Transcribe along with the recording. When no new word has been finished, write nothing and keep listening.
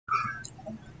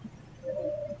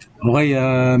Okay,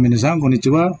 minasan,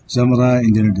 konnichiwa, Zamurai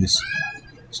Engineer this.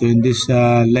 So in this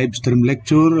live stream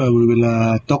lecture, we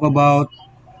will talk about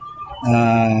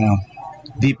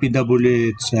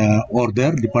DPWH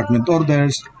department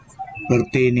orders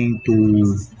pertaining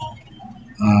to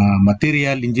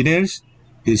material engineers.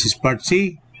 This is part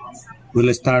C.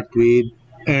 We'll start with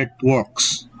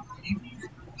Earthworks.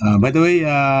 By the way,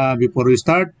 before we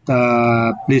start,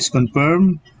 please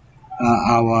confirm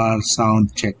our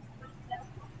sound check.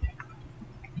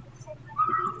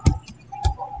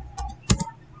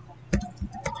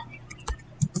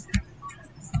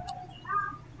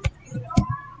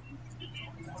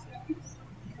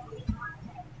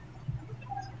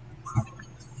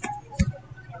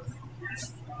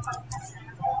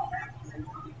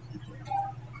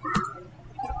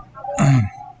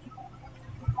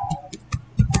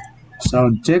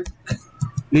 Sound check,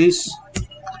 please.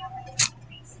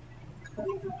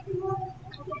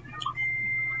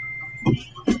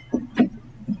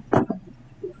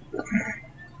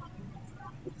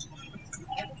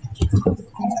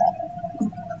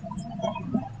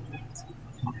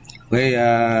 Okay,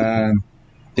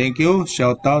 thank you.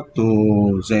 Shout out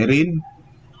to Zairine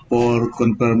for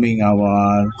confirming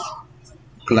our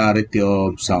clarity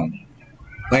of sound.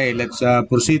 Okay, let's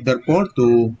proceed therefore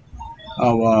to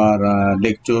our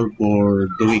lecture for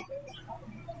the week.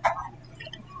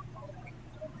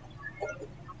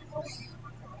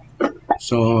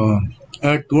 So,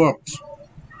 Earthworks.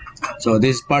 So,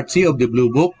 this is part C of the Blue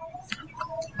Book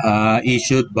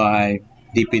issued by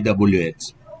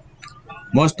DPWH.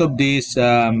 Most of these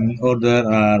orders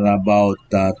are about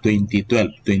 2012,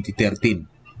 2013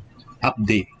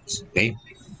 updates. Okay,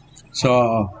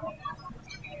 so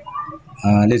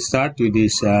let's start with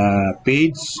this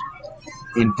page.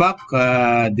 In fact,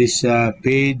 this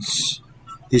page,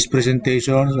 these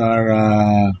presentations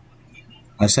are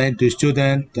assigned to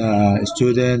students.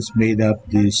 Students made up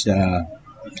this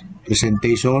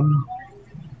presentation.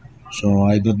 So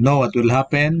I don't know what will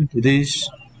happen to this,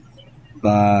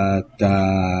 but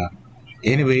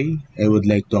anyway, I would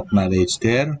like to acknowledge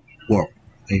their work.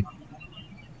 Okay.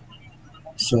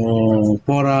 So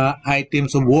for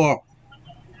items of work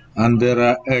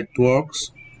under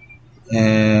Earthworks,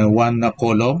 one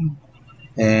column,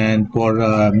 and for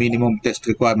minimum test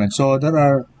requirements. So there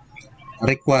are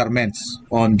requirements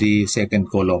on the second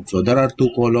column. So there are two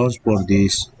columns for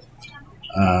this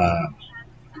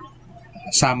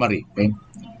summary. Okay?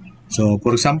 So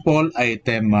for example,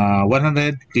 item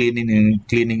 100,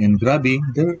 cleaning and grabbing,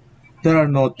 there are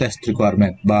no test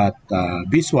requirement, but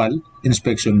visual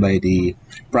inspection by the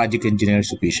project engineer is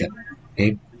sufficient.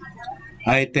 Okay.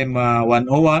 Item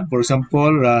 101, for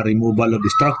example, removal of the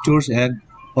structures and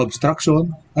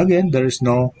obstruction. Again, there is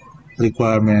no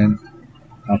requirement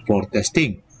for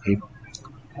testing. Okay.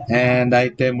 And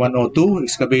item 102,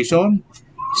 excavation,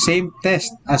 same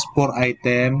test as for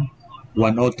item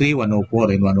 103,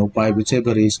 104, and 105,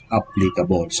 whichever is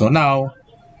applicable. So now,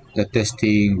 the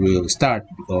testing will start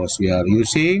because we are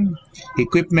using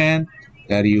equipment,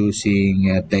 we are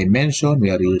using dimension,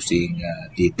 we are using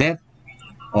the depth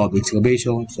of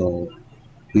excavation, so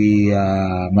we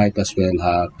might as well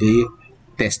have the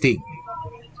testing.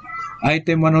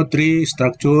 Item 103,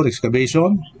 structure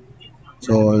excavation.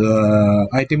 So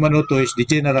item 102 is the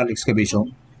general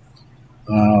excavation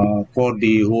for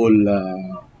the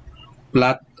whole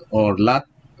plot or lot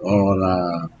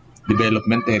or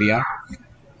development area.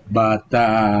 But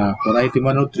for item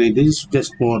 103, this is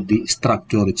just for the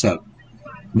structure itself,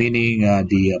 meaning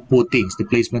the footings, the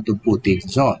placement of footings,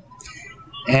 and so on.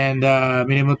 And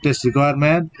minimum test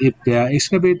requirement if the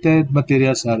excavated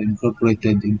materials are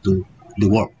incorporated into the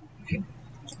work. Okay.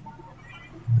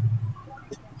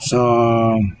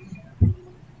 So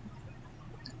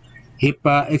if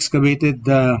excavated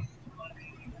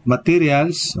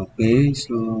materials, okay,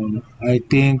 so I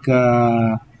think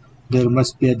there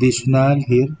must be additional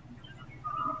here.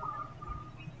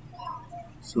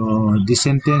 So this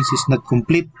sentence is not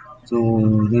complete,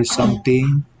 so there's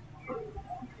something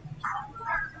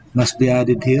must be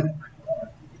added here.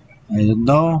 I don't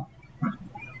know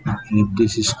if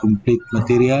this is complete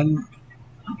material.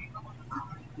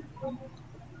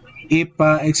 If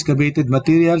excavated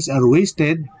materials are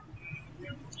wasted,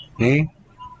 okay,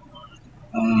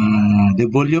 the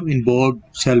volume involved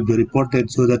shall be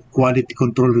reported so that quality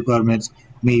control requirements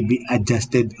may be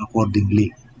adjusted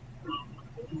accordingly.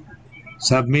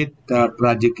 Submit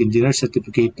project engineer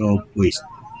certificate of waste.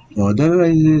 So there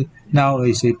is now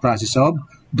is a process of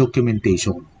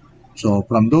documentation. So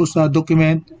from those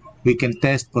documents, we can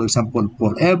test, for example,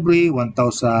 for every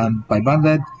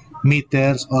 1,500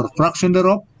 meters or fraction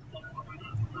thereof,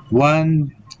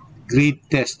 1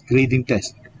 grading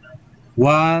test.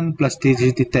 One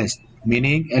plasticity test,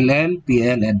 meaning LL,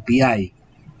 PL, and PI.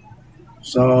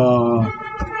 So,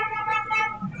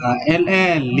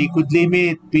 LL, liquid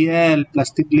limit, PL,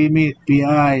 plastic limit,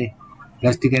 PI,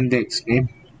 plastic index. Okay?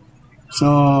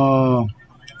 So,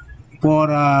 for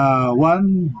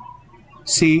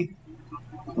 1C,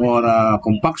 or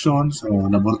compaction, so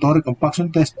laboratory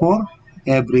compaction test for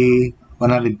every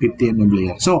 150 mm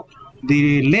layer. So,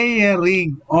 the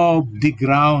layering of the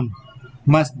ground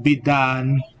must be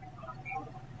done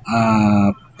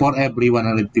for every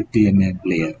 150 mm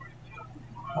layer.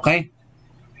 Okay?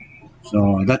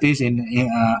 So, that is in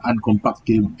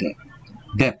uncompacted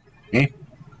depth. Okay?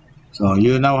 So,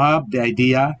 you now have the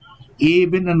idea,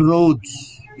 even in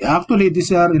roads. Actually,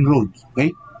 these are in roads.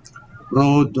 Okay?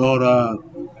 Road or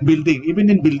building, even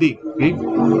in building. Okay?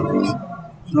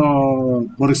 So,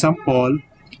 for example,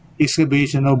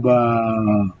 excavation of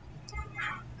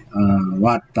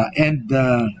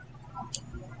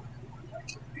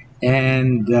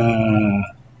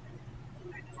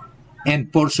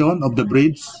end portion of the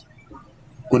bridge,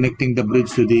 connecting the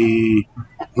bridge to the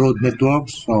road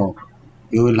networks. So,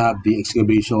 you will have the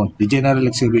excavation, the general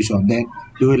excavation. Then,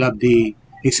 you will have the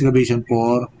excavation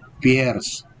for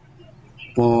piers,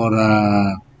 for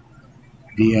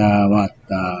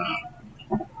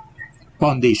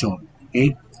foundation,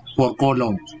 okay, for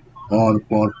columns, or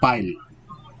for pile.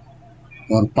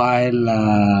 For pile,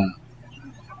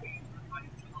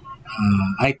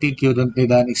 I think you don't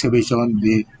need an excavation.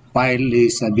 The pile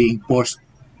is being forced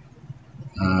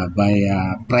by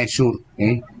pressure,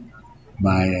 okay,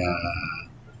 by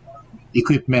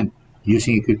equipment,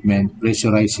 using equipment,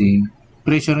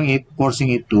 pressuring it, forcing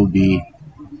it to be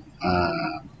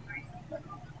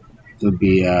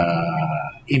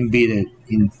embedded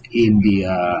in the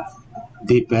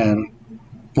deeper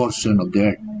portion of the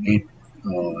earth. Okay?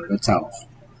 So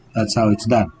that's how it's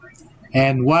done.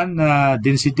 And one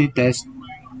density test,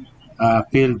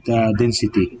 field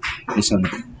density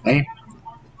measurement. Okay?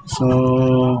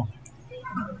 So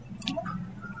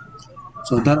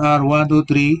there are 1, 2,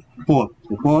 3, 4.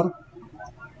 So 4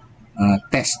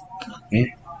 tests.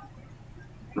 Okay?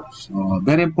 So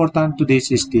very important to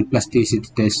this is the plasticity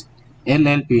test,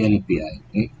 LL, PL, and PI.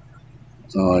 Okay?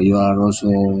 So you are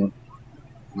also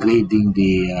grading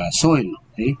the soil,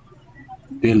 okay?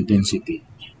 Field density.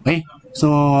 Okay?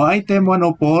 So item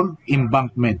 104,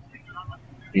 embankment.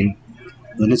 Okay?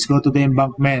 So let's go to the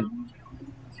embankment.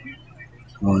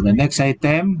 So the next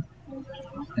item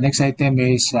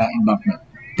is embankment.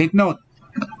 Take note,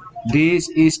 this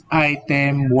is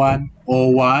item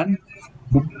 101,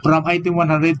 from item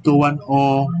 100 to 10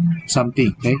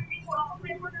 something. Okay?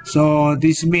 So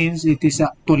this means it is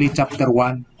actually chapter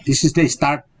 1. This is the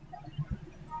start.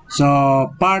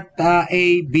 So part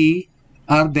A, B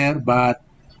are there, but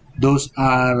those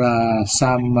are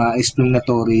some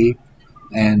explanatory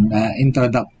and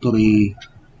introductory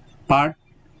part.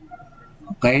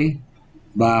 Okay?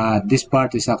 But this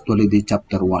part is actually the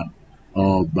chapter 1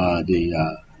 of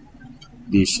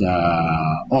this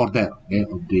order, okay,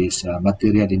 of this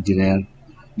material engineer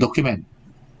document.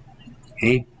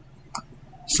 Okay?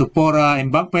 So for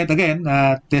embankment, again,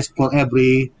 test for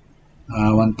every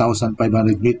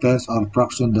 1,500 meters or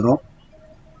fraction thereof.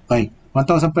 Okay,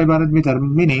 1,500 meters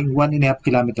meaning 1.5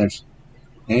 kilometers.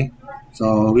 Okay,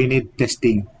 so we need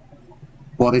testing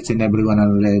for each and every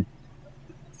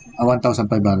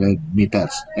 1,500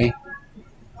 meters. Okay,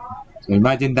 so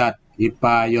imagine that if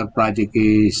your project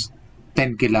is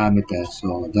 10 kilometers,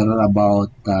 so there are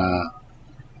about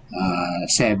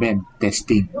 7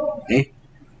 testing, okay,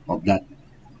 of that.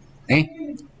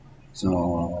 Okay,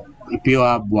 so if you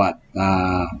have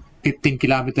 15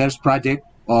 kilometers project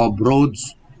of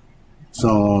roads,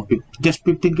 so just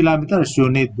 15 kilometers, you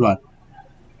need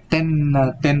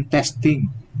 10 testing.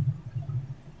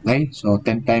 Okay, so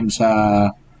 10 times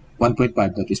 1.5,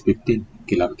 that is 15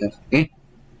 kilometers. Okay,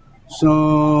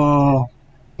 so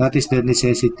that is the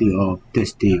necessity of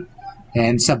testing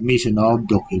and submission of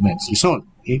documents result.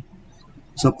 Okay,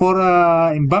 so for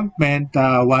embankment,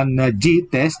 1G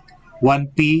test,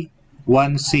 1P,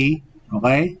 1C,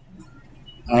 okay,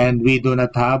 and we do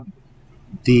not have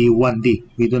the 1D.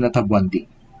 We do not have 1D.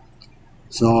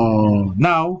 So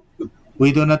now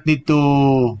we do not need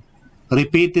to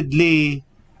repeatedly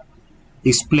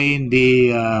explain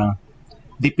the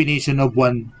definition of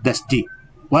 1-G.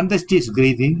 1-G is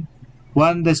grading,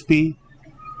 1-P,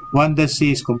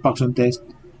 1-C is compaction test.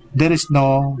 There is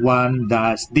no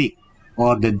 1-D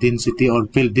or the density or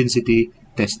field density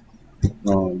test.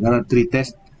 So there are 3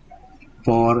 tests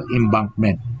for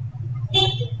embankment.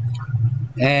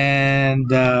 And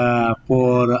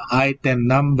for item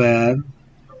number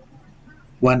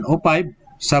 105,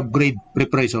 subgrade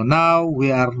preparation. Now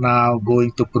we are now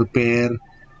going to prepare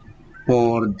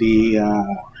for the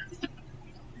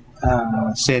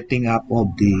setting up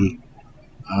of the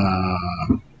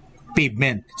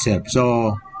pavement itself.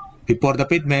 So before the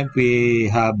pavement, we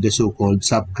have the so-called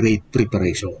subgrade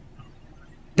preparation.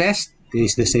 Test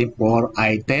is the same for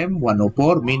item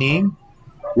 104, meaning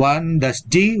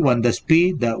 1-G,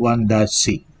 1-P,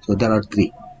 1-C. So there are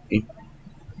 3. Okay?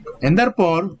 And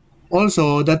therefore,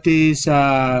 also that is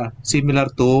similar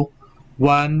to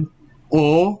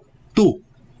 102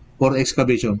 for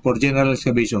excavation, for general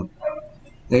excavation.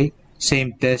 Okay?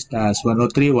 Same test as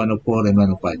 103, 104, and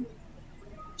 105.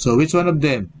 So which one of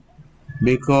them?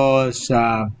 Because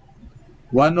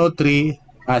 103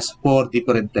 has 4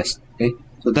 different tests. Okay?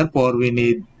 So therefore, we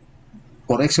need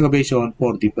for excavation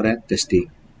 4 different testing.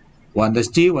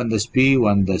 1-G, 1-P,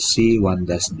 1-C,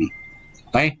 1-D.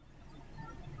 Okay?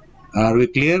 Are we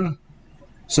clear?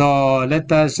 So let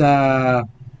us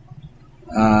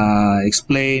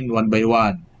explain one by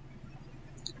one.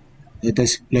 Let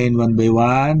us explain one by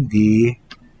one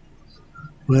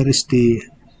where is the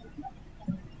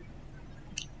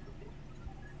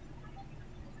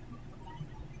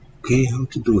okay, how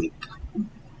to do it.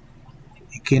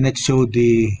 I cannot show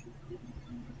the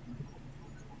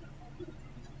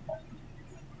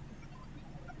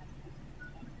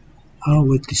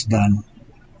how it is done.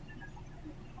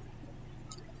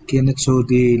 Cannot show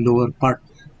the lower part.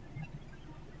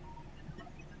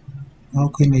 How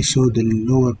can I show the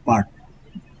lower part?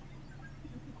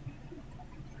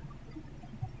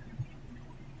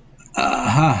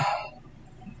 Aha.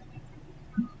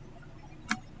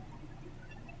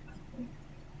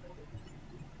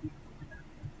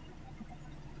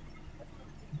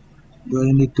 Do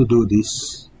I need to do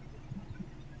this?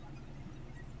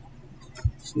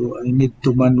 So I need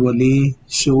to manually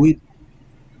show it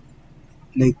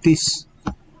like this.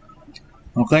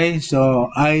 Okay, so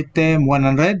item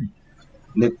 100.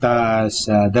 Let us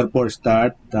therefore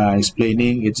start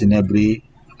explaining each and every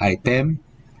item.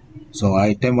 So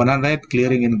item 100,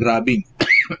 clearing and grabbing.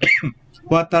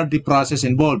 What are the process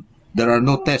involved? There are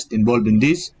no tests involved in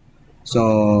this.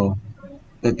 So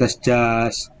let us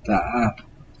just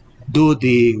do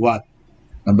the what?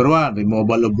 Number 1,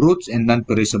 removal of roots and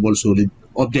non-perishable solid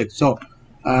objects. So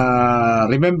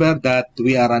remember that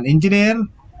we are an engineer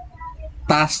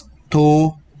tasked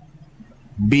to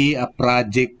be a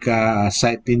project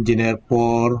site engineer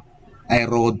for a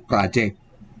road project.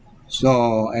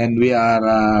 So, and we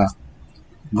are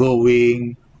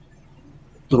going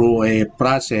through a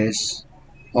process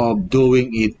of doing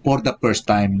it for the first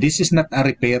time. This is not a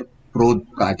repair road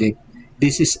project.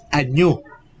 This is a new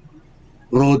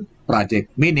road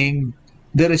project, meaning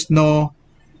there is no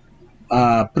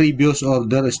previous or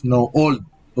there is no old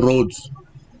roads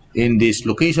in this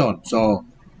location. So,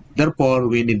 therefore,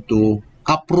 we need to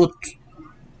uproot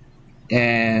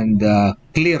and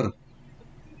clear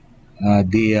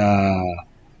the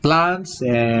plants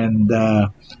and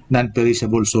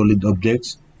non-perishable solid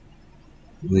objects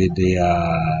with the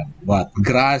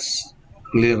grass,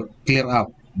 clear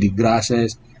up the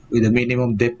grasses with a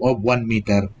minimum depth of 1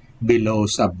 meter below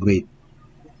subgrade.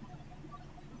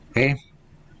 Okay,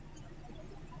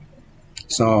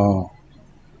 so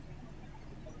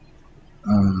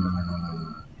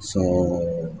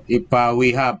if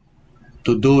we have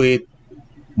to do it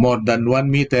more than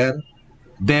 1 meter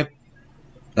depth,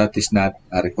 that is not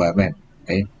a requirement.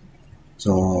 Okay,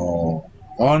 so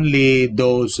only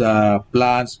those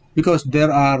plants, because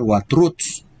there are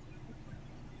roots.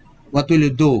 What will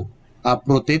you do?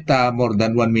 Uproot it more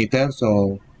than 1 meter.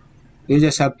 So you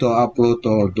just have to uproot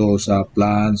all those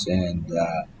plants and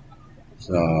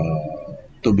so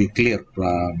to be clear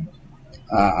from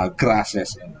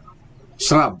grasses and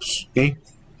shrubs. Okay,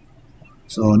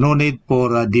 so no need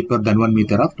for deeper than 1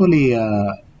 meter. Actually,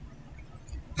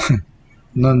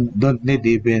 don't need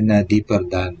even deeper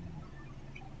than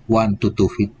 1 to 2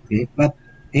 feet. Okay? But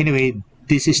anyway,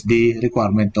 this is the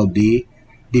requirement of the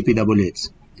DPWH.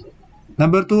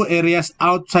 Number 2, areas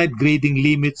outside grading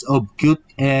limits of CUT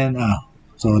and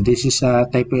so this is a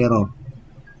typo error.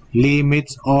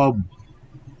 Limits of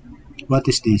what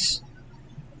is this?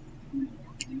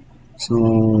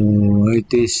 So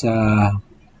it is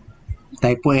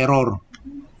typo error.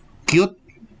 CUT.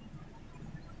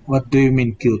 What do you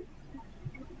mean CUT?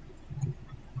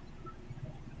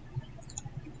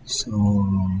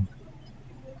 So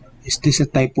is this a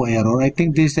typo error? I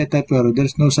think this is a typo error.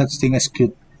 There's no such thing as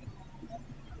CUT.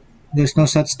 There's no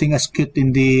such thing as CUT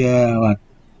in the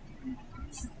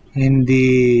in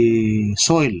the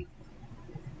soil.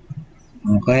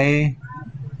 Okay.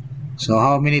 So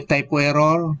how many typo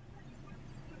error?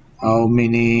 How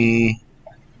many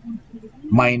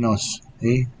minus?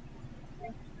 Okay.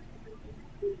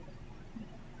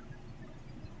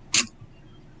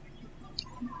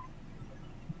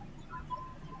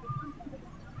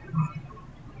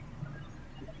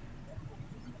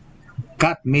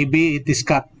 Cut, maybe it is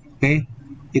cut. Okay.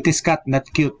 It is cut, not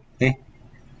cute. Okay.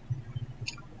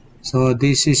 So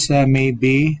this is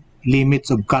maybe limits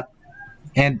of cut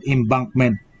and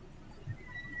embankment.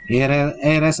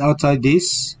 Areas outside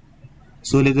this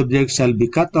solid object shall be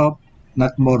cut off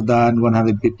not more than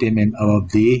 150 mm above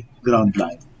the ground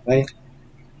line. Okay.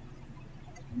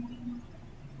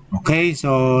 Okay,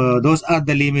 so those are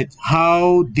the limits.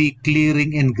 How the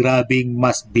clearing and grabbing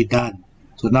must be done.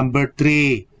 So number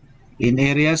 3, in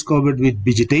areas covered with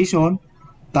vegetation,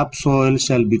 topsoil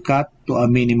shall be cut to a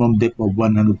minimum depth of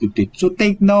 150. So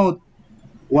take note,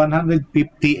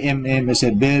 150 mm is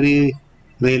a very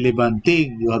relevant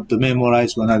thing. You have to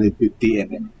memorize 150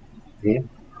 mm. Okay.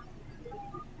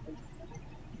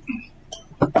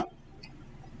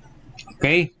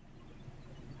 Okay.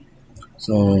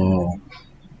 So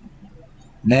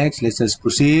next, let's just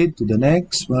proceed to the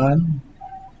next one.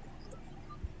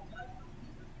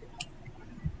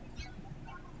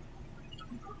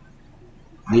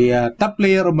 The top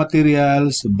layer of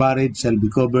materials buried shall be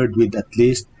covered with at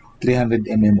least 300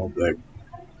 mm of earth.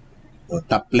 So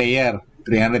top layer,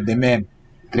 300 mm.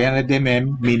 300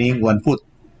 mm meaning 1 foot.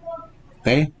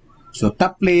 Okay? So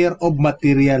top layer of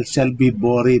material shall be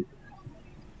buried.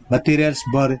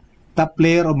 Top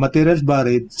layer of materials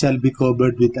buried shall be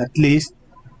covered with at least,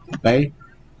 okay,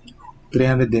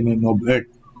 300 mm of earth.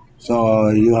 So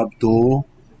you have to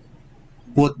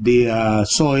put the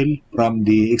soil from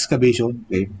the excavation,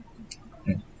 okay.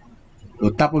 So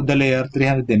top of the layer,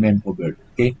 300 mm of earth,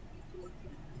 okay.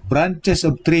 Branches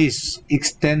of trees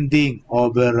extending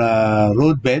over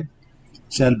roadbed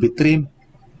shall be trimmed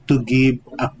to give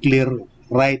a clear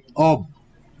right of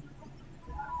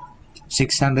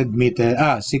 6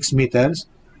 meters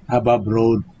above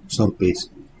road surface.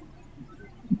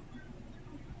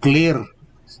 Clear.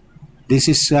 This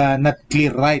is not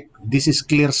clear right. This is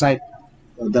clear sight.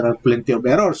 So there are plenty of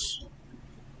errors.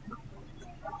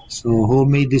 So who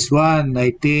made this one?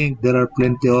 I think there are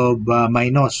plenty of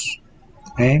minus.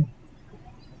 Okay.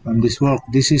 From this work,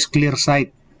 this is clear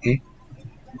sight. Okay.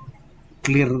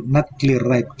 Clear, not clear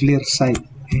right. Clear sight.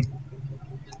 Okay.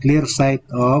 Clear sight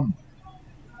of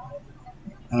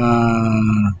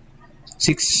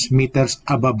 6 meters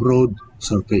above road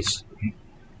surface. Okay.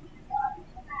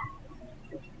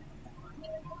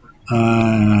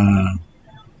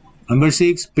 Number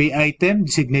 6, pay item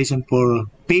designation for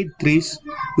paid trees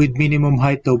with minimum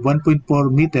height of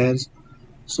 1.4 meters.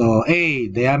 So A,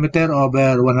 diameter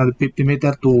over 150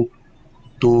 meter to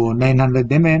 900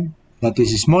 mm. That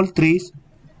is small trees.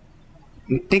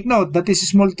 Take note, that is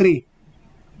small tree.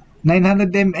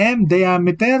 900 mm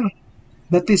diameter,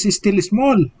 that is still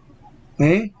small.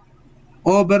 Okay?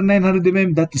 Over 900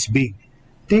 mm, that is big.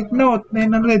 Take note,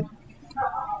 900.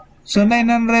 So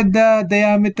 900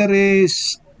 diameter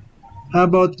is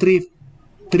about 3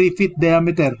 feet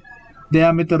diameter.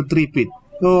 Diameter 3 feet.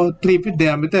 So 3 feet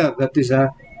diameter, that is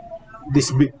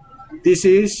this big. This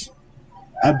is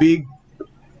a big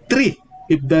tree.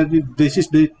 If this is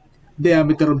the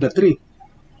diameter of the tree,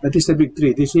 that is a big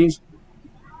tree. This is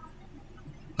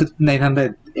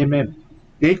 900 mm.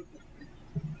 Okay?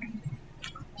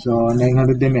 So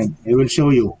 900 mm. I will show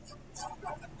you.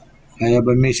 I have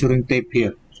a measuring tape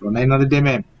here. So 900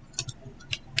 mm.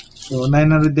 So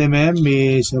 900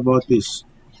 mm is about this.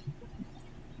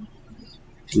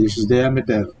 This is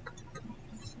diameter.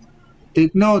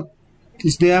 Take note,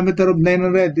 this diameter of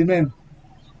 900 mm.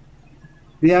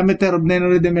 Diameter of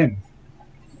 900 mm.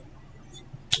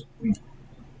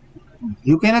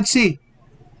 You cannot see.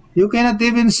 You cannot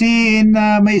even see in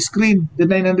my screen the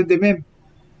 900 mm.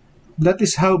 That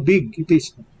is how big it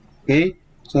is. Okay?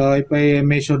 So if I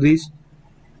measure this,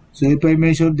 okay,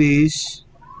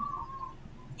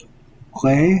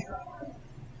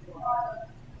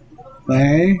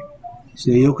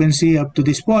 so you can see up to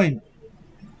this point.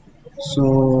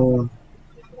 So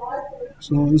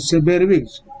it's a very big.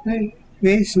 Okay,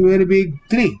 it's a very big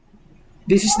tree.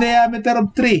 This is the diameter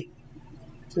of tree.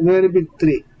 It's a very big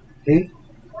tree. Okay.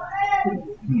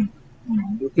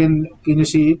 Can you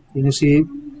see it? Can you see it?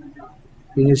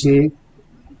 Can you see it?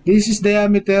 This is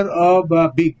diameter of a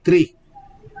big tree.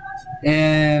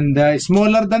 And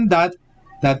smaller than that,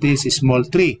 that is a small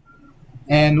tree.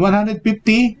 And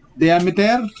 150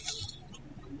 diameter,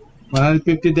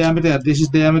 this is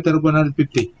diameter of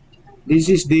 150. This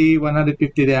is the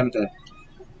 150 diameter.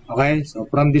 Okay, so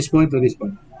from this point to this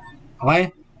point.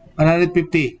 Okay,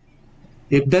 150.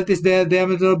 If that is the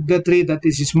diameter of the tree, that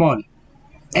is small.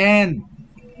 And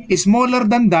smaller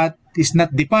than that is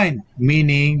not defined,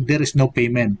 meaning there is no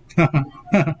payment.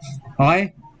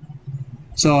 Okay?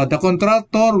 So the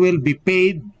contractor will be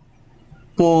paid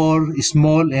for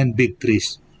small and big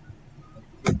trees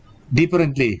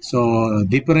differently. So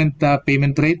different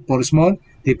payment rate for small,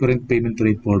 different payment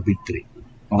rate for big tree.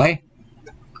 Okay?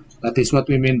 That is what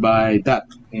we mean by that.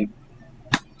 Okay.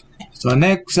 So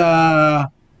next, item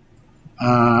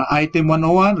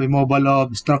 101, removal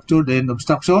of structure and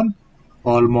obstruction,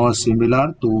 almost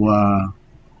similar to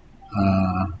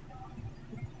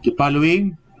the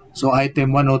following. So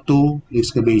item 102,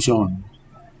 excavation.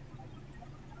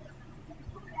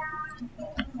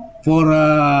 For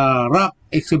rock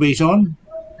excavation,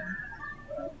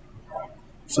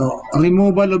 so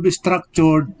removal of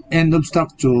structure and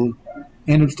obstruction.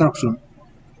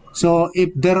 So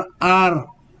if there are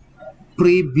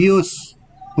previous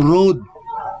road,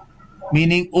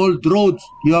 meaning old roads,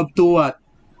 you have to what?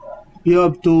 You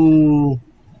have to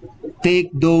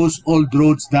take those old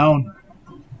roads down.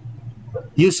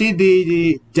 You see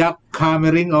the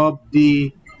jackhammering of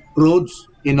the roads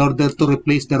in order to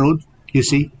replace the road, you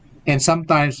see? And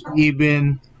sometimes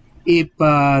even if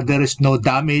there is no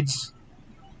damage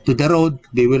to the road,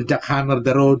 they will jackhammer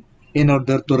the road in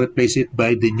order to replace it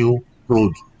by the new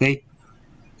road. Okay?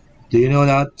 Do you know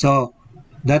that? So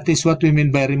that is what we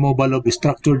mean by removal of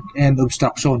structure and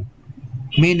obstruction.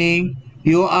 Meaning,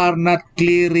 you are not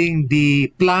clearing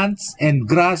the plants and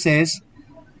grasses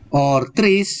or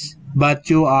trees, but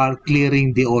you are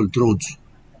clearing the old roads.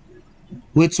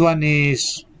 Which one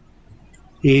is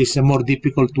a more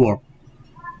difficult work?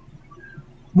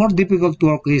 More difficult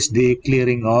work is the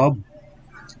clearing of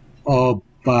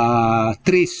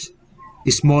trees,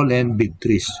 small and big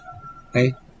trees.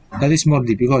 Okay? That is more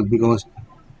difficult because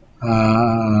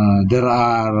there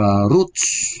are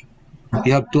roots.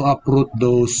 You have to uproot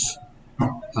those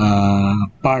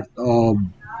part of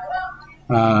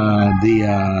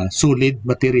the solid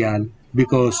material,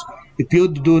 because if you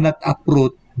do not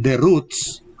uproot the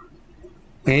roots,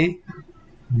 okay,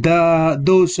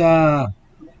 those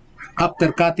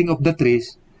after cutting of the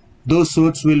trees, those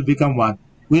roots will become what?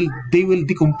 They will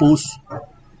decompose,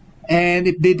 and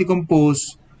if they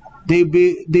decompose, they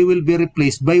will be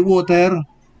replaced by water.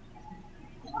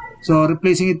 So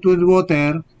replacing it with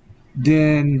water,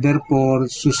 then therefore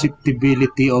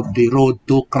susceptibility of the road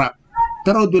to crack.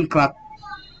 The road will crack,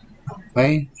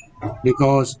 okay?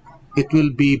 Because it will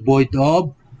be void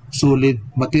of solid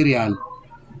material,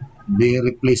 being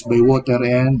replaced by water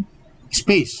and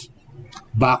space,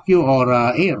 vacuum or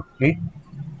air. Okay,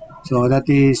 so that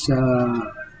is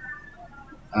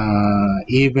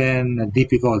even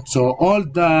difficult. So all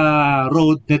the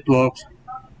road networks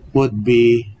would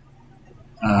be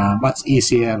much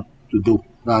easier to do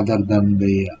rather than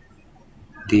the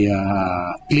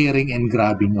clearing and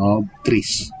grabbing of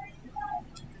trees.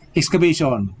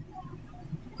 Excavation.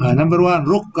 Number one,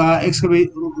 rock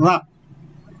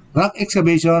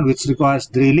excavation, which requires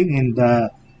drilling, and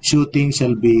the shooting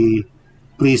shall be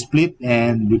pre-split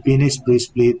and be finished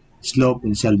pre-split slope,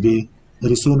 and shall be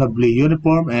reasonably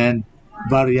uniform, and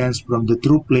variance from the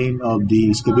true plane of the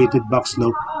excavated back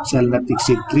slope shall not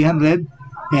exceed 300,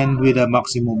 and with a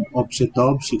maximum offset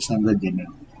of 600 mm.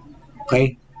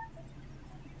 Okay,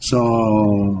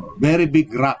 so very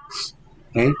big rocks,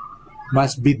 okay,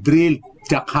 must be drilled,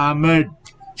 jackhammered,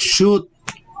 shoot.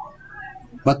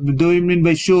 What do you mean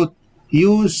by shoot?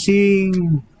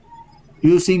 Using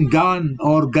gun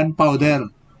or gunpowder,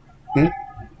 okay,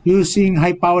 using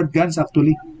high-powered guns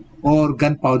actually, or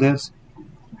gunpowders.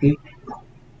 Okay,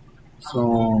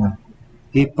 so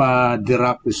if the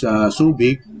rock is so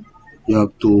big, you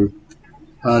have to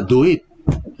do it.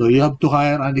 So you have to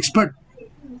hire an expert.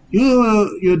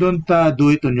 You don't do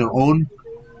it on your own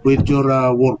with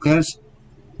your workers.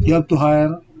 You have to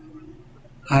hire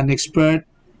an expert,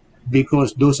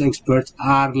 because those experts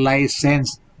are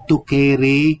licensed to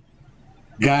carry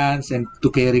guns and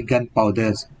to carry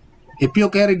gunpowders. If you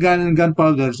carry gun and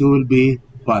gunpowders, you will be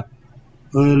what?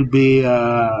 You will be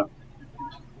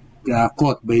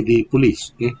caught by the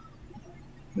police. Okay?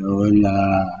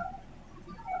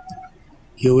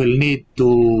 You will need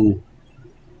to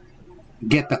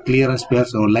get a clearance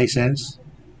first or license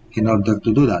in order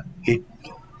to do that. Okay?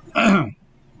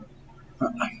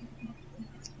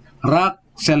 Rock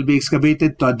shall be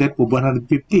excavated to a depth of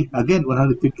 150. Again,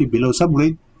 150 below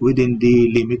subgrade within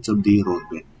the limits of the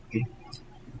roadway. Okay?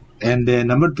 And then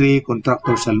number 3,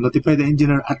 contractor shall notify the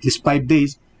engineer at least 5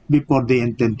 days before they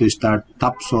intend to start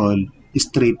topsoil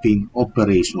stripping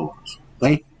operations.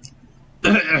 Okay?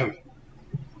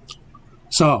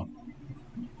 So,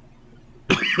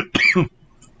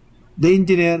 the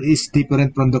engineer is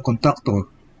different from the contractor.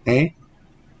 Okay?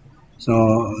 So,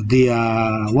 the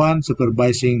one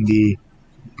supervising the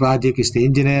project is the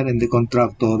engineer, and the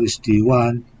contractor is the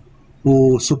one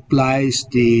who supplies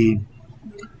the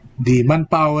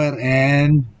manpower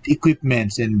and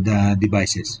equipments and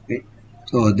devices. Okay?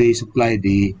 So, they supply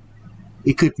the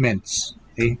equipments.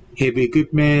 Okay? Heavy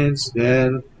equipments,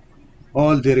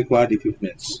 all the required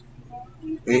equipments.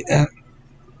 Okay?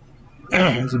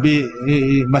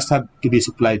 It must have to be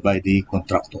supplied by the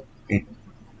contractor. Okay?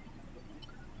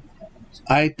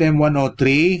 Item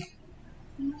 103,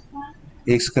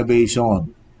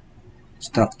 excavation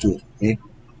structure. Okay?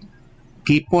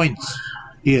 Key points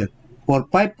here. For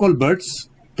pipe culverts,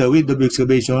 the width of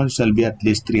excavation shall be at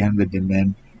least 300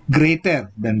 mm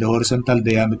greater than the horizontal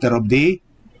diameter of the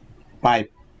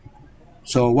pipe.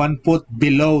 So 1 foot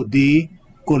below the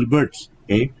culverts.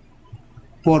 Okay?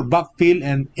 For backfill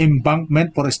and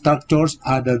embankment for structures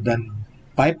other than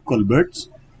pipe culverts,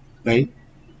 okay?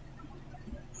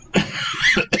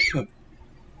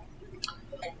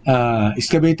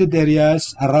 Excavated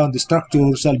areas around the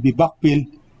structure shall be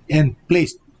backfilled and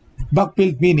placed.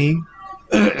 Backfilled meaning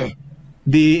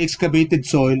the excavated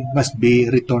soil must be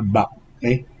returned back,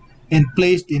 okay? And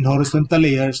placed in horizontal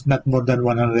layers not more than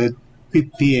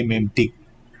 150 mm thick.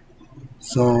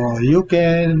 So you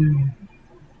can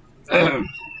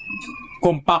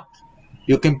compact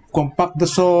the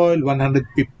soil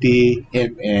 150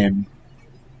 mm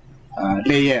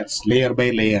layers, layer by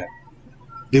layer.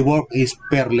 The work is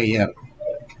per layer.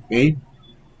 Okay.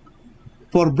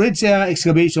 For bridge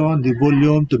excavation, the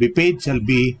volume to be paid shall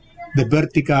be the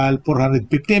vertical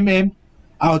 450 mm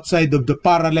outside of the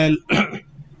parallel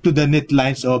to the net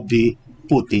lines of the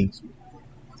footings.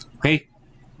 Okay.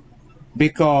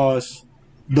 Because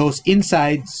those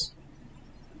insides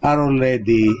are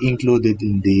already included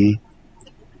in the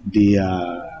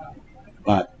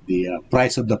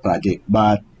price of the project.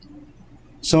 But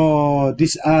so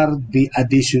these are the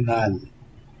additional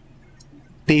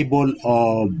table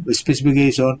of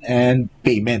specification and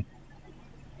payment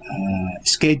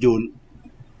schedule,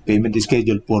 payment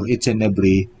schedule for each and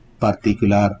every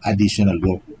particular additional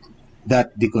work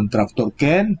that the contractor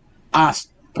can ask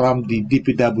from the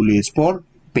DPWH for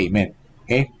payment.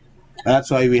 Okay,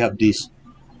 that's why we have this.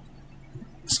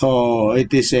 So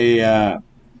it is a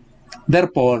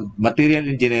therefore material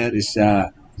engineer is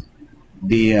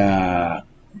the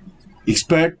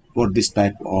expert for this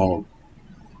type of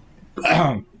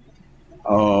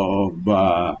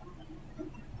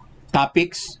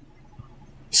topics,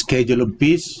 schedule of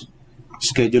piece,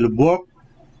 schedule of work,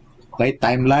 right?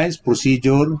 Timelines,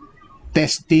 procedure,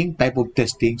 testing, type of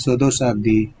testing. So those are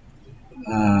the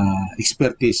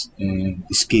expertise and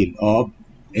skill of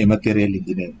a material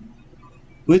engineer,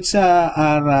 which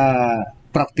are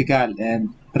practical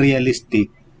and realistic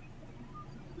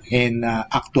in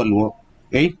actual work.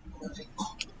 Okay.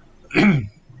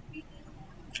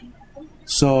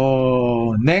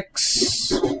 So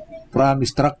next, from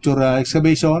structural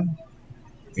excavation,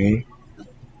 okay,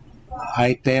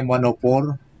 item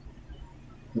 104.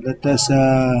 Let us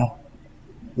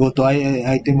go to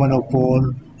item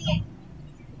 104.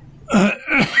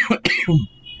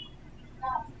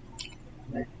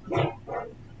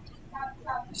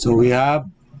 So we have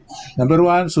number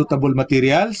 1, suitable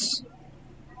materials,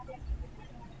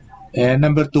 and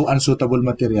number 2, unsuitable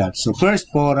materials. So first,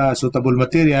 for suitable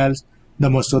materials, the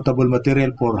most suitable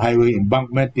material for highway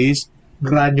embankment is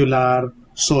granular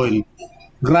soil.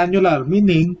 Granular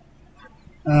meaning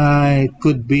it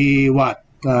could be what?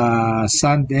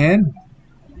 Sand and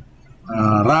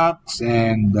rocks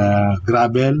and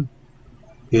gravel.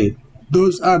 Okay.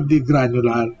 Those are the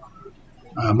granular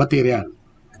material.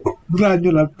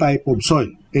 Granular type of soil.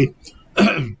 Okay.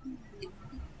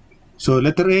 So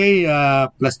letter A,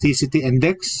 plasticity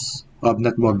index of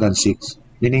not more than 6,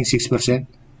 meaning 6%.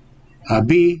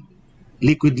 B,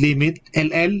 liquid limit,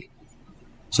 LL.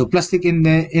 So plastic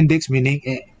index meaning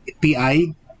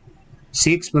PI,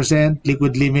 6%.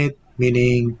 Liquid limit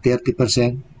meaning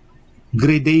 30%.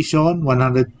 Gradation,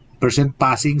 100%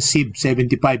 passing, SIB,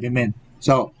 75 mm.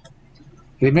 So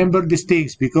remember these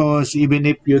things, because even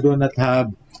if you do not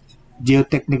have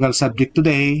geotechnical subject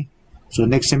today, so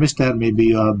next semester maybe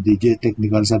you have the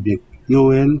geotechnical subject, you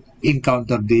will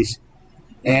encounter this,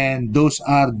 and those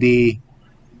are the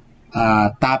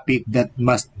topic that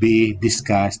must be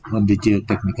discussed on the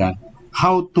geotechnical.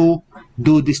 How to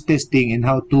do this testing and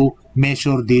how to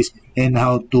measure this and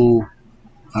how to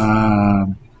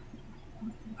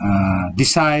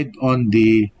decide on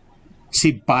the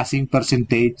SIB passing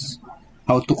percentage,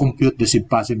 how to compute the SIB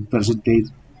passing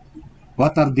percentage,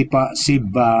 what are the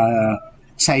SIB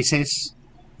sizes,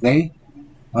 okay?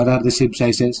 What are the SIB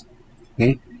sizes,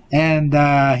 okay? And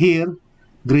here,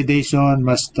 gradation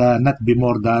must not be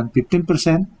more than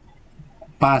 15%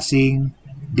 passing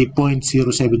the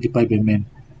 0.075 mm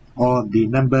or the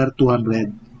number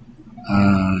 200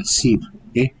 SIB,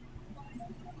 okay?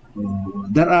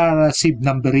 There are SIB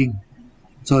numbering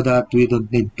so that we don't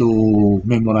need to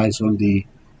memorize all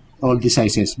the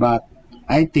sizes, but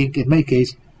I think in my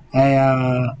case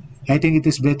I think it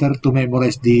is better to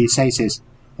memorize the sizes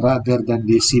rather than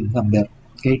the SIB number,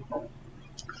 okay?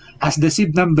 As the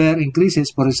SIB number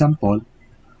increases, for example,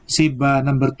 SIB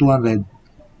number 200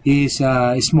 is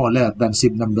smaller than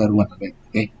SIB number 100,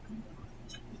 okay?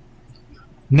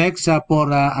 Next,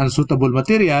 for unsuitable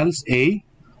materials, A,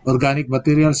 organic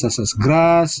materials such as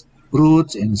grass,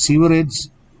 roots, and sewerage,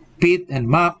 peat, and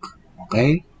muck,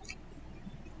 okay,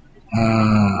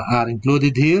 are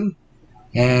included here.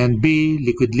 And B,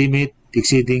 liquid limit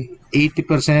exceeding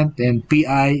 80% and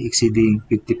PI exceeding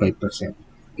 55%,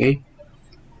 okay?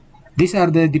 These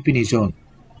are the definition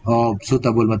of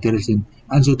suitable materials and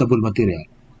unsuitable material.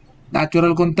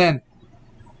 Natural content.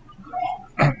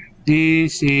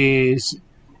 This is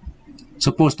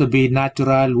supposed to be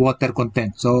natural water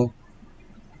content. So,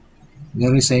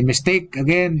 there is a mistake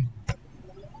again.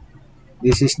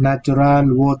 This is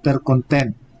natural water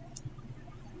content.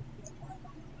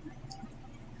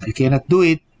 I cannot do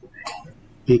it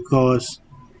because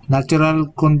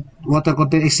natural water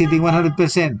content exceeding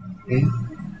 100%. Okay?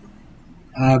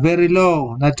 Very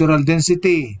low natural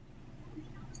density,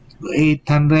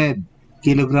 800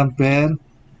 kilogram per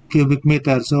cubic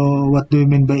meter. So what do you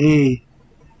mean by A?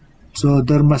 So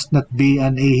there must not be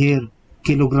an A here,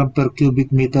 kilogram per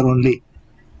cubic meter only.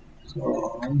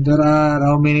 So there are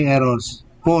how many errors?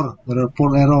 4. There are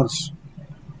 4 errors.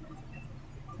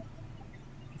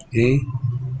 Okay.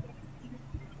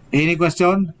 Any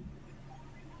question?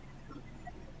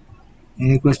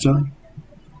 Any question?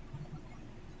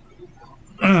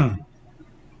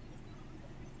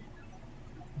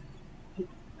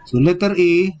 So letter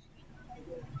E.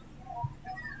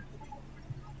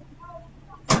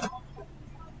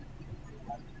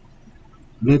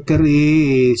 Letter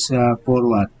E is for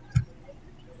what?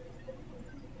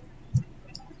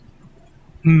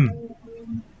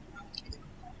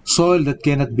 Soil that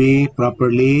cannot be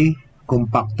properly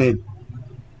compacted.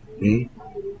 Okay.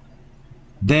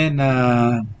 Then,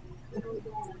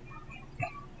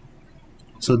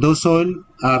 so those soil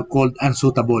are called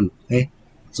unsuitable. Okay.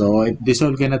 So if the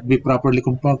soil cannot be properly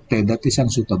compacted, that is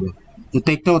unsuitable. To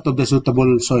take note of the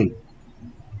suitable soil.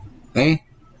 Okay.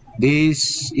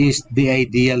 This is the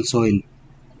ideal soil.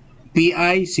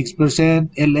 PI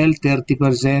 6%, LL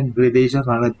 30%, gradation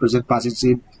 100% passing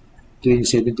SIB between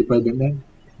 75 mm.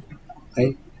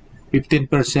 Okay.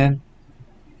 15%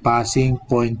 passing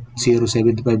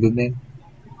 0.075 mm.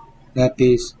 That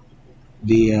is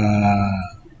the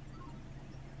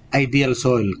ideal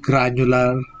soil,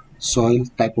 granular soil,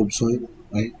 type of soil.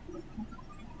 Right?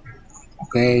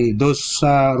 Okay, those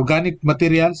organic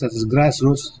materials such as grass,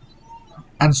 roots,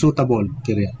 unsuitable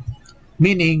material.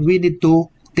 Meaning we need to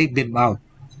take them out.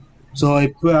 So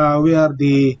if we are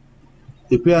the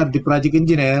project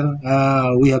engineer,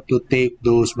 we have to take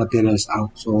those materials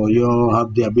out. So you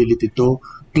have the ability to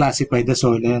classify the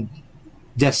soil and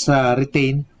just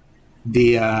retain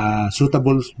the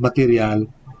suitable material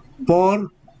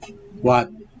for what?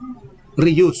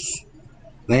 Reuse.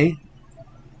 Okay?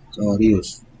 So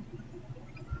reuse.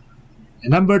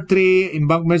 And number 3,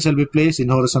 embankment shall be placed in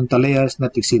horizontal layers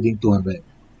not exceeding 200.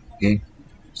 Okay?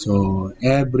 So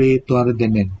every 200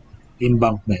 mm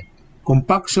embankment.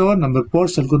 Compaction, number 4,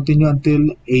 shall continue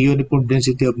until a uniform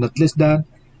density of not less than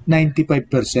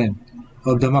 95%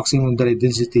 of the maximum dry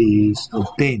density is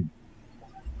obtained.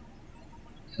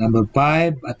 Number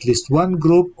 5, at least one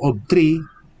group of 3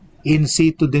 in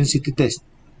situ density test.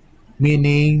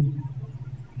 Meaning,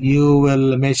 you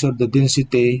will measure the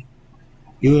density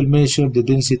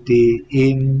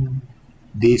in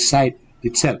the site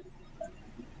itself.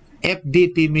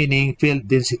 FDT meaning field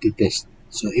density test.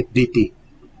 So FDT.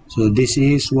 So this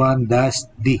is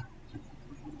 1-D.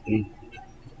 Okay.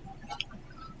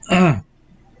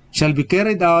 Shall be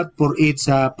carried out for each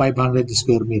 500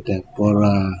 square meter.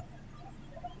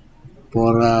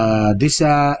 For this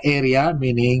area,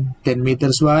 meaning 10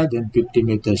 meters wide and 50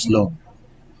 meters long.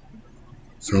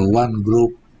 So one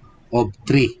group of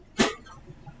 3.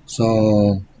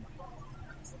 So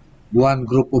one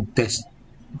group of test.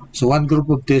 So one group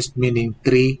of test meaning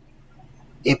 3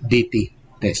 FDT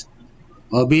test.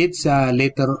 Of which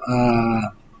later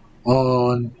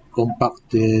on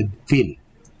compacted field.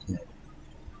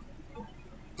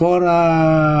 For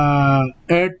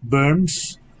earth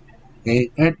berms, okay,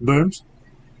 earth berms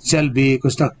shall be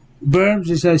constructed.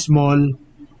 Berms is a small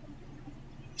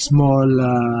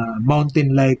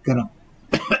mountain-like,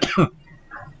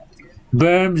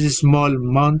 berms is small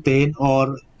mountain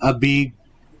or a big,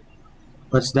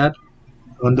 what's that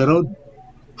on the road?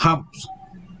 Humps.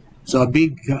 So a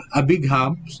big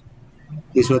humps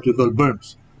is what we call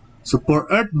berms. So for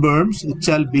earth berms, it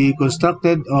shall be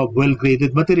constructed of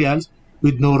well-graded materials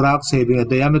with no rocks having a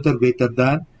diameter greater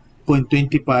than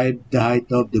 0.25 the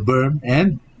height of the berm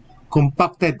and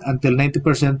compacted until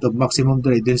 90% of maximum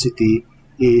dry density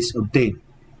is obtained.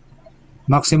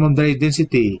 Maximum dry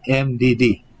density,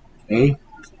 MDD. Okay?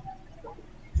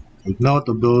 Take note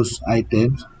of those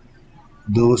items.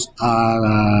 Those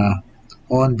are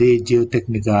on the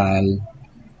geotechnical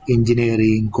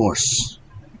engineering course.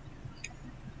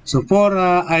 So for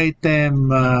item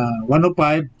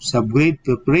 105, subgrade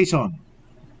preparation.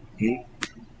 Okay.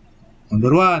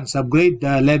 Number 1, subgrade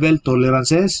level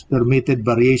tolerances, permitted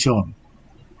variation.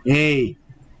 A,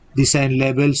 design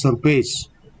level surface,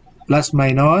 plus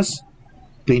minus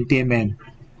 20 mm.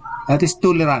 That is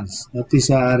tolerance. That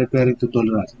is referring to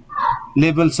tolerance.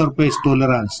 Level surface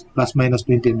tolerance, plus minus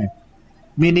 20 mm.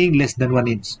 Meaning less than 1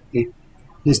 inch. Okay?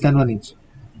 Less than 1 inch.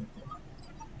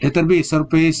 Letter B,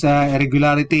 surface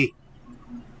irregularity.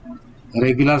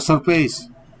 Irregular surface.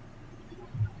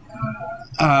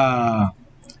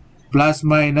 Plus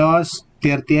minus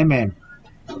 30 mm.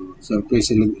 Surface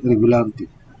irregularity.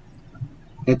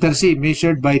 Letter C,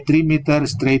 measured by 3 meter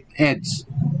straight edge.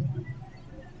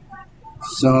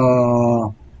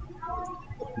 So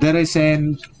there is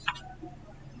a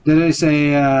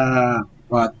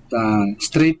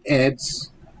straight edge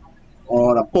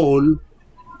or a pole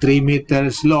 3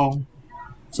 meters long,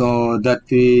 so that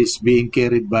is being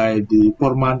carried by the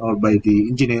foreman or by the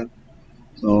engineer.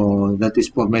 So that is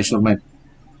for measurement.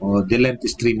 So the length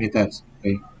is 3 meters.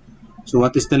 Okay. So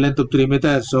what is the length of 3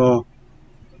 meters? So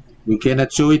we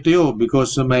cannot show it to you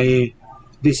because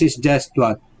this is just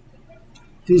what?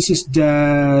 This is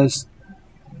just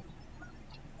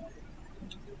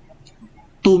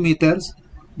 2 meters.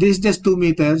 This is just 2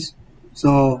 meters.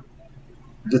 So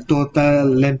the total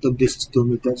length of this is 2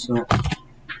 meters. So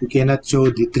we cannot show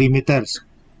the 3 meters.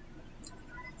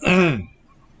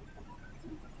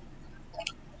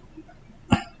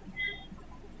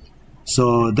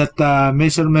 So that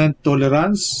measurement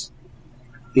tolerance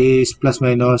is plus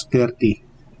minus 30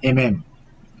 mm.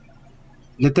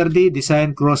 Letter D,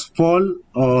 design cross fall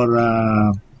or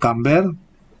camber.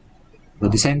 So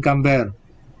design camber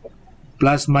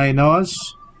plus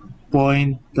minus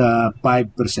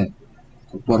 0.5%.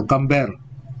 For camber,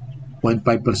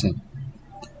 0.5%.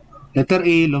 Letter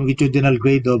E, longitudinal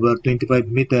grade over 25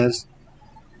 meters.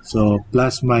 So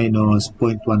plus minus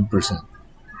 0.1%.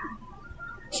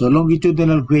 So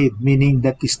longitudinal grade, meaning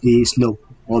that is the slope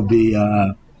of the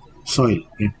soil,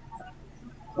 okay?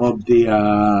 Of the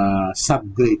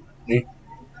subgrade, okay?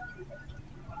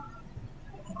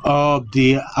 Of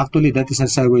the, actually that is a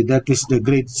subgrade, that is the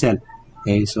grade itself,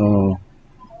 okay? So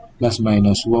plus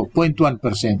minus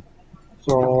 0.1%.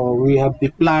 So we have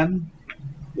the plan,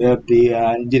 we have the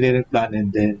engineering plan,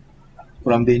 and then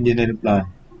from the engineering plan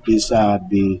is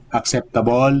the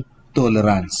acceptable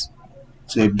tolerance.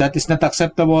 So if that is not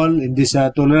acceptable in this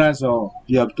tolerance, so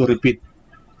you have to repeat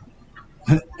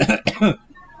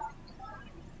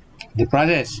the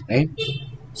process, right?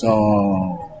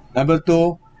 So number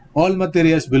 2, all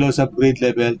materials below subgrade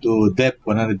level to depth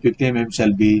 150 mm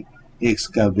shall be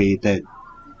excavated.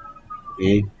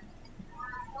 Okay.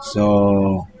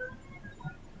 So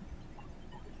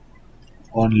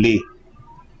only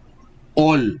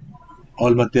all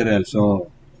materials. So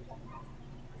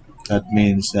that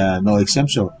means no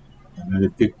exemption,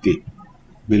 150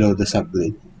 below the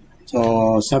subgrade.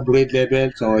 So subgrade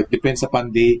level, so it depends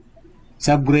upon the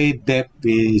subgrade depth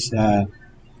is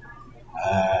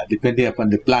depending upon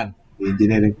the plan, the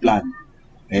engineering plan.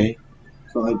 Okay,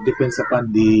 so it depends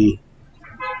upon the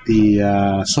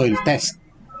soil test.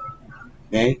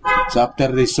 Okay, so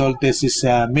after the soil test is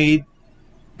made,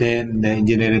 then the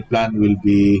engineering plan will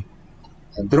be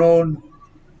drawn,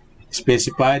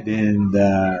 specified, and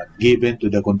given to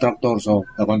the contractor, so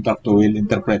the contractor will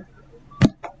interpret.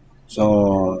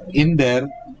 So in there,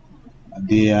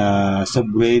 the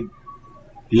subgrade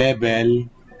level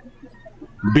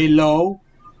below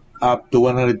up to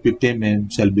 150 mm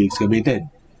shall be excavated.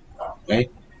 Okay,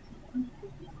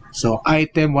 so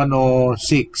item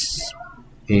 106.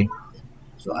 Okay,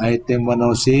 so item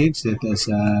 106, that is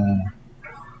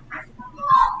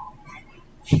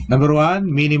number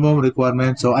 1, minimum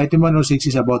requirement. So item 106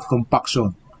 is about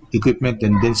compaction. equipment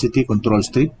and density control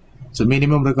strip. So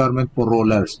minimum requirement for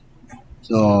rollers.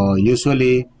 So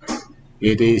usually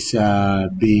it is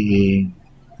being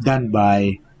done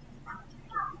by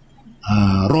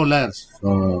rollers,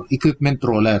 so equipment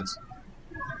rollers.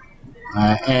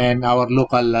 And our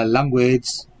local language,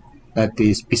 that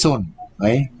is Pison,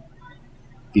 okay?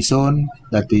 Pison,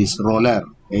 that is roller,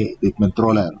 okay? Equipment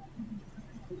roller.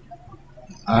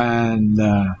 And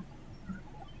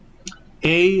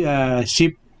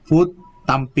ship foot,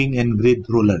 tamping, and grid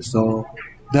rollers. So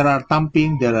there are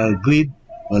tamping, there are grid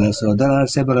rollers, so there are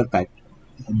several types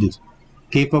of this.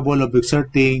 Capable of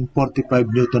exerting 45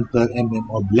 Newton per mm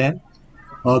of length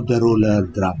of the roller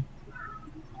drum.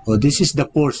 So this is the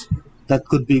force that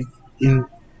could be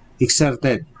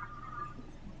exerted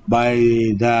by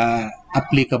the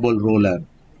applicable roller.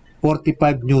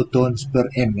 45 Newtons per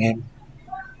mm.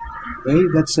 Okay,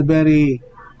 that's a very,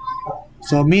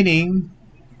 so meaning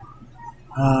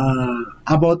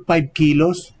about 5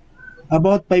 kilos.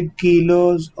 About 5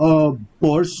 kilos of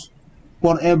force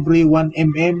for every 1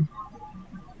 mm.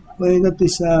 Well, that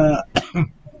is a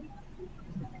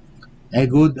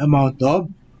good amount of,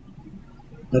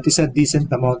 that is a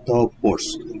decent amount of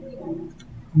force.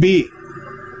 B,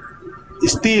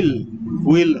 steel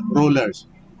wheel rollers.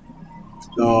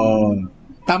 So,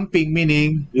 tamping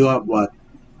meaning you have what?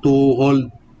 Two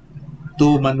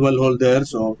manual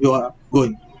holders, so you are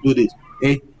going to do this.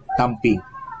 Okay? Tamping.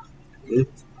 Okay?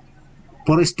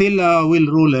 For steel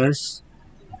wheel rollers,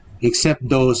 except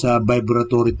those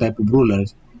vibratory type of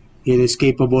rollers, it is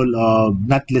capable of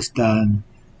not less than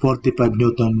 45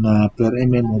 Newton per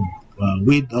mm of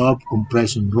width of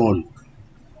compression roll.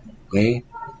 Okay?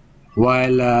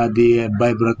 While the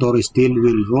vibratory steel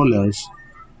wheel rollers,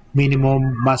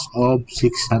 minimum mass of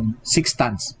 6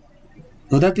 tons.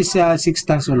 So that is 6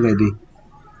 tons already,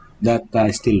 that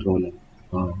steel roller.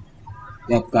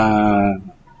 That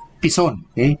Pison,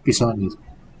 okay? Pison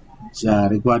is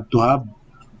required to have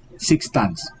 6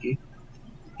 tons. Okay?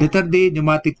 Letter D,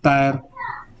 pneumatic tire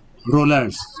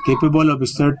rollers, capable of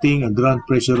exerting a ground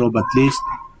pressure of at least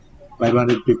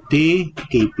 550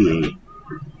 kPa.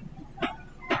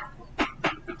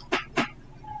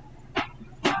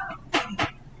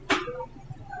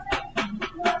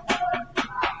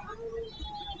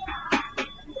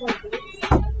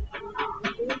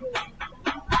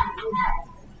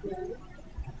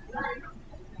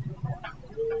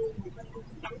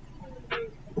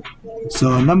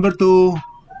 So number 2,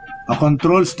 a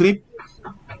control strip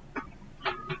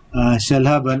shall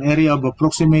have an area of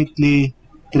approximately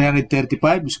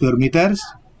 335 square meters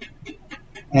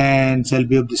and shall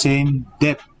be of the same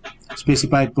depth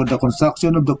specified for the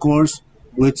construction of the course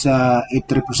which it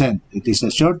represents. It is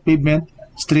a short pavement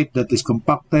strip that is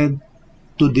compacted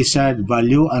to desired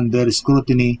value under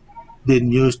scrutiny,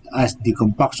 then used as the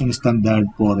compaction standard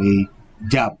for a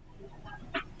job.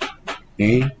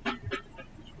 Okay.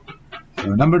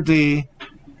 So number 3,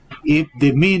 if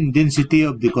the mean density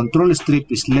of the control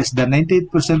strip is less than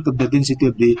 98% of the density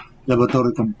of the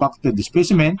laboratory compacted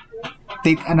specimen,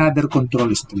 take another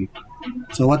control strip.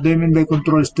 So what do you mean by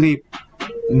control strip?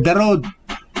 In the road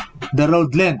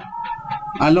length,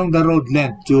 along the road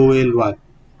length, you will what?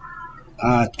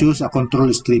 Choose a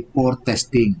control strip for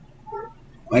testing.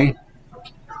 Okay?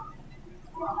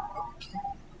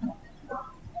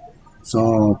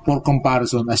 So for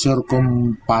comparison, as your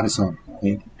comparison,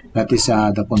 okay? That is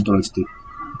the control strip.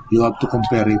 You have to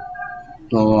compare it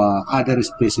to other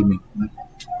specimen.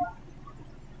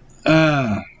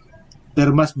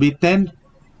 There must be 10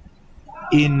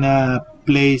 in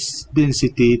place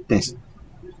density test.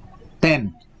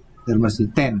 10. There must be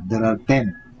 10. There are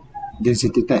 10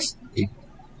 density tests. Okay.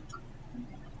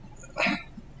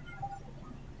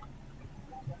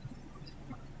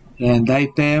 And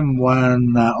item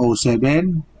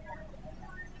 107.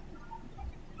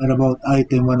 What about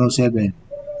item 107?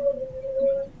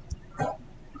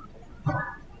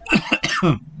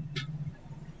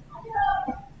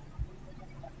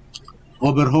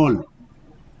 Overhaul.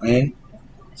 Okay.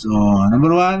 So,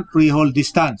 number 1, pre-haul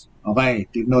distance. Okay,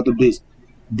 take note of this.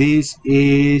 This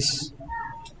is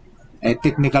a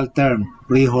technical term,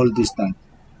 pre-haul distance.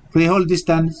 Pre-haul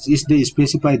distance is the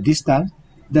specified distance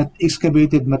that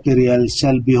excavated material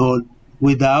shall be hauled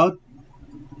without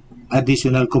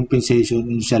additional compensation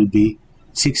and shall be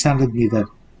 600 meters.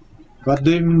 What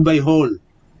do you mean by haul?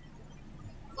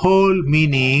 Haul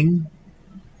meaning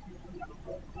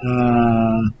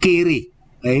carry.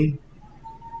 Okay?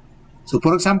 So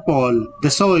for example, the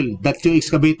soil that you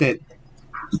excavated,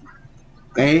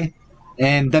 okay,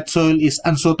 and that soil is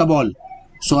unsuitable.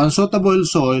 So unsuitable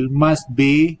soil must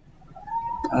be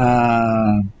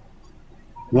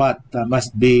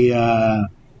must be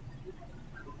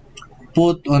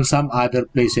put on some other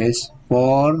places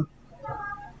for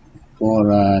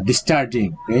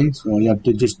discharging. Okay, so you have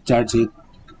to discharge it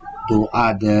to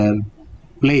other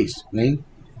place. Okay,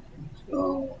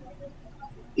 so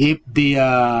if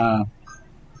the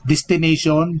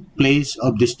destination place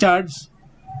of discharge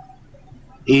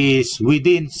is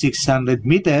within 600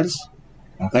 meters,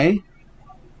 okay,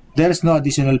 there's no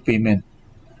additional payment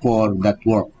for that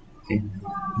work. Okay?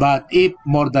 But if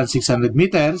more than 600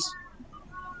 meters,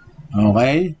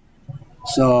 okay,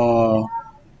 so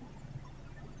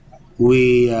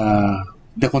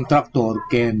the contractor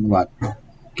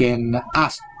can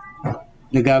ask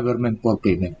the government for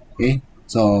payment. Okay,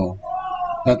 so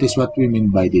that is what we mean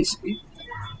by this. Okay?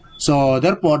 So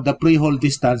therefore, the pre-hole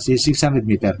distance is 600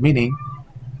 meters, meaning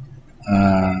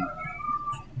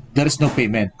there is no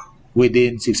payment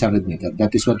within 600 meters.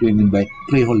 That is what we mean by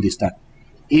pre-hole distance.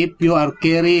 If you are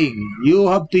carrying, you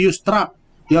have to use DrAP,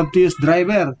 you have to use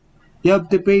driver, you have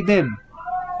to pay them,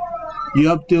 you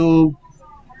have to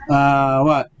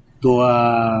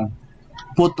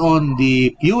put on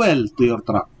the fuel to your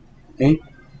truck. Okay,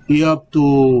 you have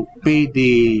to pay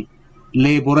the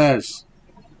laborers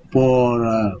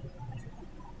for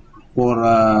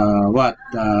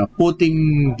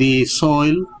putting the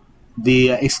soil,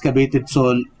 the excavated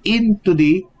soil into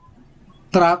the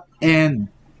truck and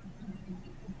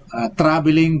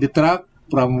traveling the truck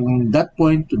from that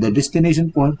point to the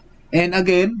destination point, and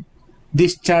again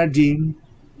discharging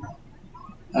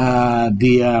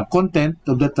the content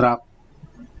of the truck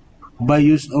by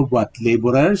use of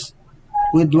laborers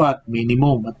with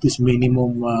minimum, at least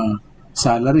minimum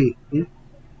salary. Okay?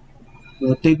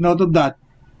 So take note of that.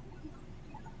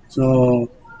 So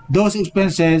those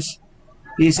expenses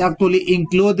is actually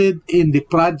included in the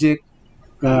project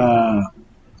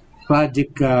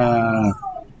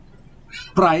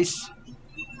price,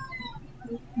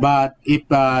 but if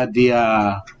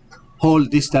the whole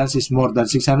distance is more than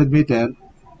 600 meters,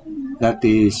 that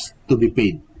is to be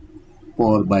paid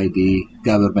for by the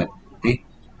government. Okay,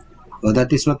 so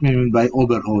that is what we mean by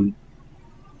overhaul.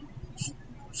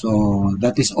 So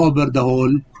that is over the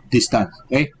whole distance.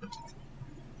 Okay,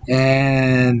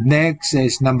 and next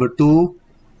is number 2,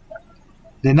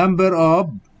 the number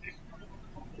of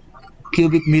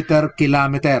cubic meter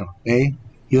kilometer. Okay,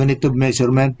 unit of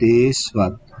measurement is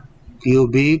what?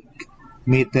 Cubic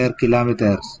meter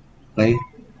kilometers. Okay,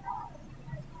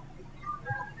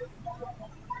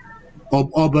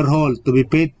 of overhaul to be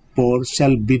paid for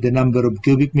shall be the number of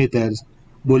cubic meters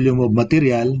volume of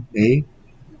material, okay,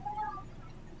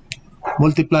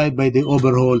 multiplied by the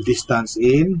overhaul distance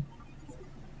in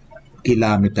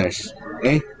kilometers.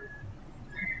 Okay,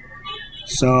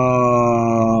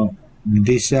 so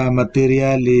this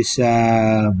material is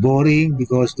boring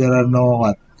because there are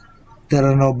no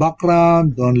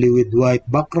background, only with white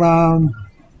background.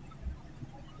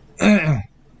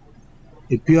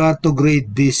 If you are to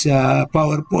grade this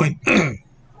PowerPoint,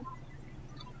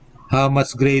 how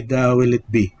much grade will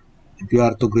it be if you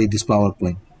are to grade this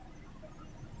PowerPoint?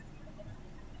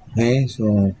 Okay,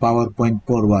 so PowerPoint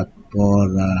for what? For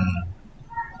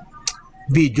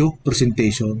video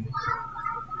presentation.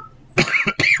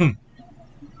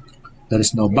 There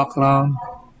is no background,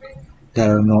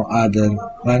 there are no other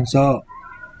one, so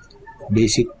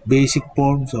basic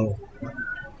form. So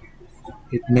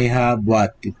it may have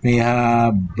it may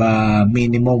have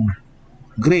minimum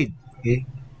grade. Okay,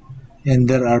 and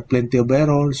there are plenty of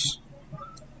errors.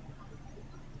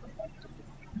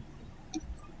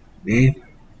 Okay,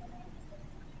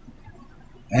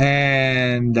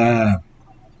 and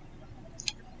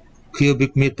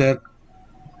cubic meter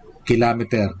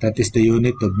kilometer, that is the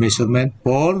unit of measurement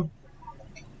for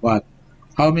what?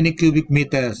 How many cubic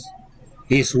meters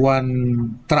is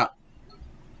one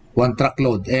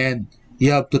truckload, and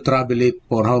you have to travel it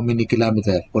for how many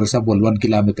kilometers? For example, 1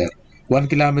 kilometer. 1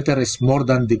 kilometer is more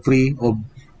than the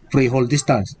free-haul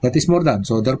distance. That is more than.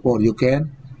 So therefore, you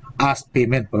can ask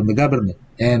payment from the government.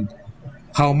 And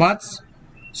how much?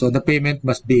 So the payment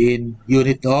must be in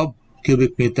unit of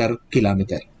cubic meter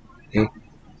kilometer. Okay,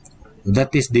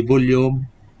 that is the volume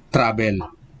travel.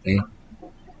 Okay,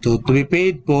 so to be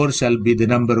paid for shall be the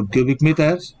number of cubic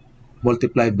meters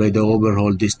multiplied by the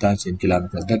overhaul distance in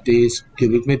kilometers. That is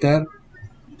cubic meter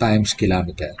times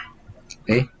kilometer.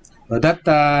 Okay, so that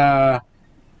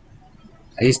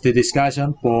is the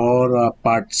discussion for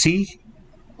part C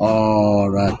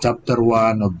or chapter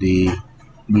 1 of the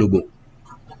Blue Book.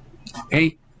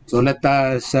 Okay, so let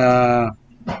us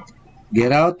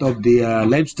get out of the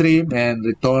live stream and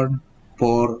return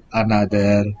for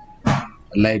another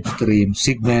live stream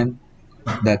segment,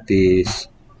 that is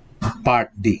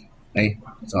Part D. Okay?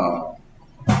 So,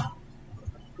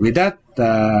 with that,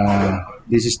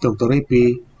 this is Dr. AP,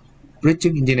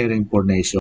 Preaching Engineering for Nation.